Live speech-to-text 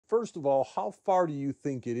First of all, how far do you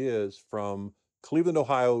think it is from Cleveland,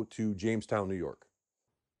 Ohio to Jamestown, New York?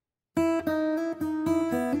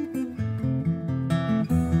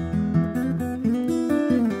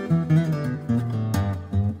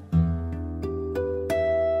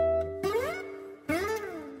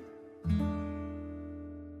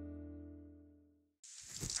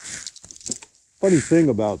 Funny thing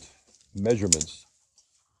about measurements,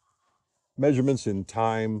 measurements in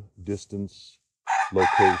time, distance,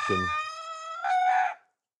 location,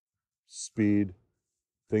 speed,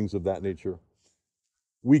 things of that nature.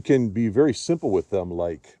 We can be very simple with them,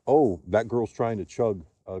 like, oh, that girl's trying to chug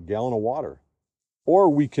a gallon of water. Or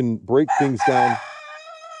we can break things down.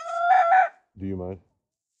 Do you mind?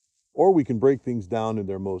 Or we can break things down in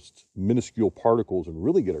their most minuscule particles and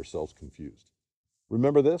really get ourselves confused.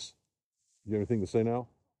 Remember this? You have anything to say now?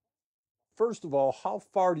 First of all, how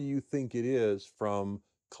far do you think it is from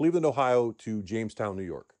Cleveland, Ohio to Jamestown, New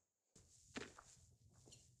York?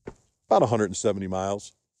 About 170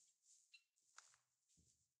 miles.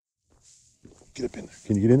 Get up in there.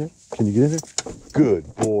 Can you get in there? Can you get in there?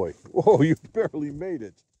 Good boy. Whoa, you barely made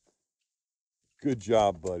it. Good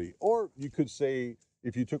job, buddy. Or you could say,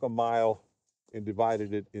 if you took a mile and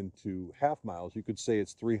divided it into half miles, you could say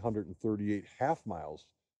it's 338 half miles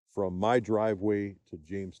from my driveway to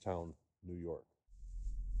Jamestown, New York.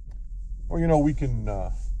 Or, you know, we can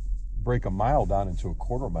break a mile down into a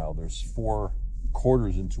quarter mile. There's 4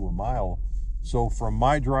 quarters into a mile. So from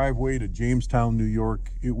my driveway to Jamestown, New York,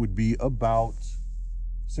 it would be about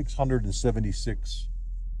 676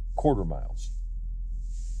 quarter miles.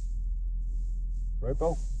 Right,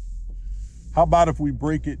 Bo? How about if we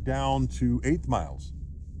break it down to 1/8 miles?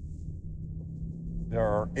 There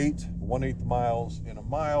are 8 1/8 miles in a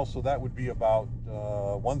mile, so that would be about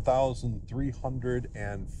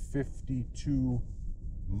 1,352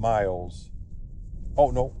 miles.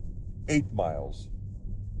 Oh, no, 8 miles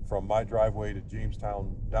from my driveway to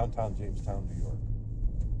Jamestown, downtown Jamestown, New York.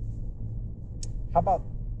 How about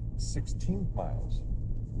 16 miles?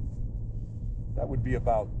 That would be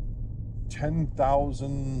about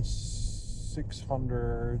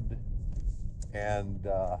 10,600, and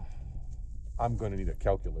I'm going to need a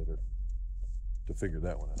calculator to figure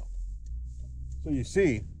that one out. So you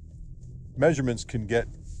see, measurements can get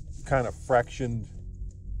kind of fractured,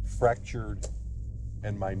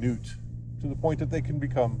 and minute to the point that they can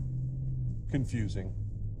become confusing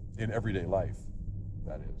in everyday life,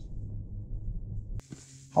 that is.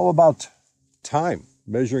 How about time,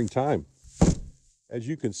 measuring time? As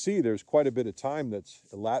you can see, there's quite a bit of time that's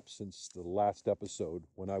elapsed since the last episode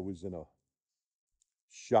when I was in a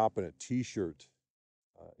shop in a t-shirt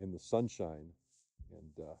in the sunshine.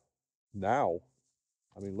 And now,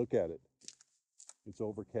 I mean, look at it. It's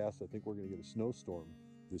overcast. I think we're going to get a snowstorm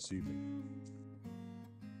this evening.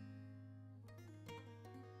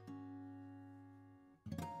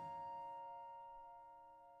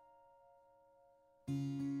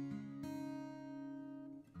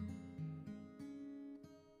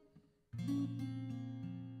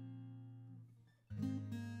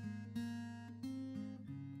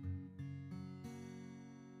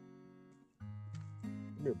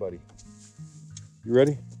 Come here, buddy. You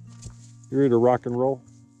ready? You ready to rock and roll?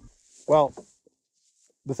 Well,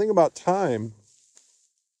 the thing about time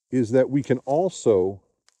is that we can also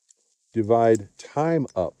divide time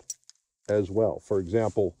up as well. For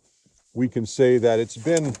example, we can say that it's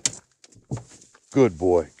been, good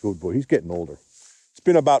boy, he's getting older. It's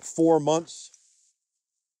been about 4 months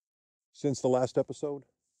since the last episode.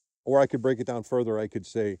 Or I could break it down further. I could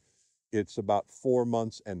say it's about 4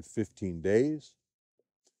 months and 15 days.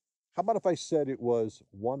 How about if I said it was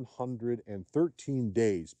 113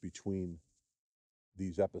 days between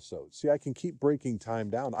these episodes? See, I can keep breaking time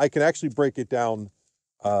down. I can actually break it down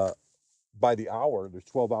by the hour. There's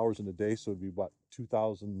 12 hours in a day, so it'd be about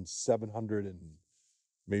 2,700 and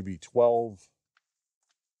maybe 12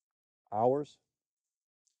 hours.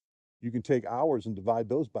 You can take hours and divide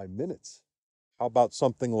those by minutes. How about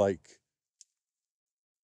something like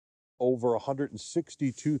over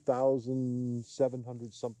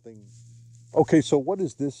 162,700 something? Okay, so what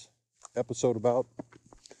is this episode about?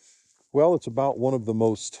 Well, it's about one of the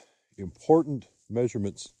most important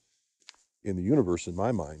measurements in the universe in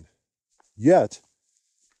my mind. Yet,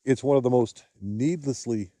 it's one of the most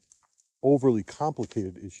needlessly, overly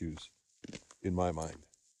complicated issues in my mind.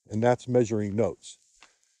 And that's measuring notes.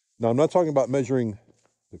 Now, I'm not talking about measuring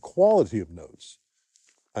the quality of notes.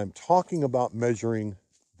 I'm talking about measuring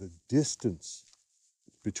the distance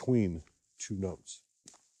between 2 notes.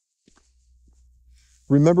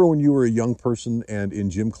 Remember when you were a young person and in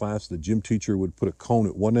gym class, the gym teacher would put a cone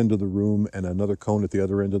at one end of the room and another cone at the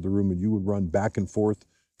other end of the room, and you would run back and forth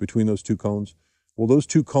between those two cones? Well, those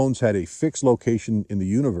two cones had a fixed location in the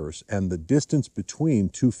universe, and the distance between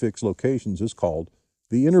two fixed locations is called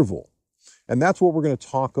the interval. And that's what we're going to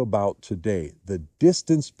talk about today, the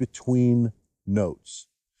distance between notes.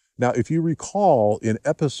 Now, if you recall, in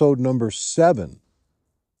episode number 7,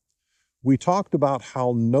 we talked about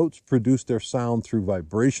how notes produce their sound through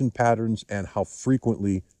vibration patterns and how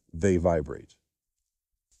frequently they vibrate.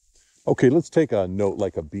 Okay, let's take a note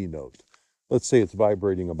like a B note. Let's say it's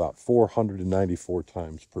vibrating about 494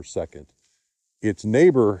 times per second. Its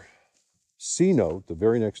neighbor, C note, the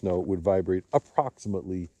very next note, would vibrate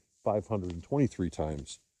approximately 523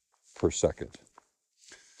 times per second.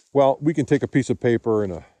 Well, we can take a piece of paper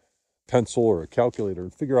and a pencil or a calculator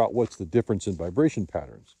and figure out what's the difference in vibration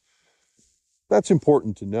patterns. That's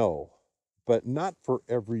important to know, but not for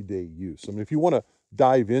everyday use. I mean, if you want to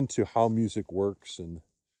dive into how music works and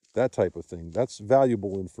that type of thing, that's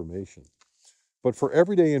valuable information. But for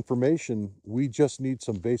everyday information, we just need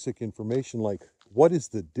some basic information like what is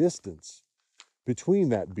the distance between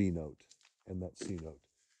that B note and that C note?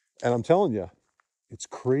 And I'm telling you, it's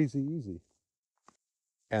crazy easy.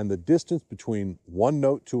 And the distance between one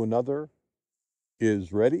note to another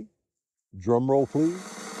is, ready? Drum roll, please.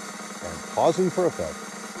 And pausing for effect.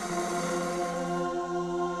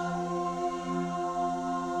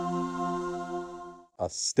 A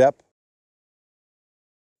step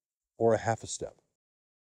or a half a step.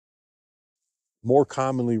 More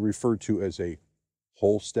commonly referred to as a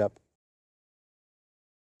whole step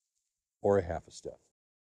or a half a step.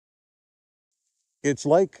 It's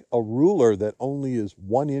like a ruler that only is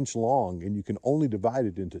 1 inch long and you can only divide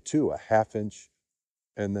it into two, a half inch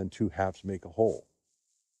and then two halves make a whole.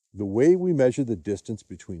 The way we measure the distance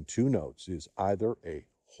between two notes is either a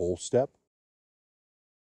whole step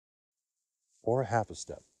or a half a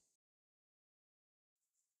step.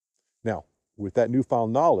 Now, with that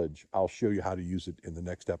newfound knowledge, I'll show you how to use it in the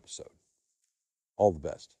next episode. All the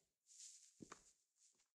best.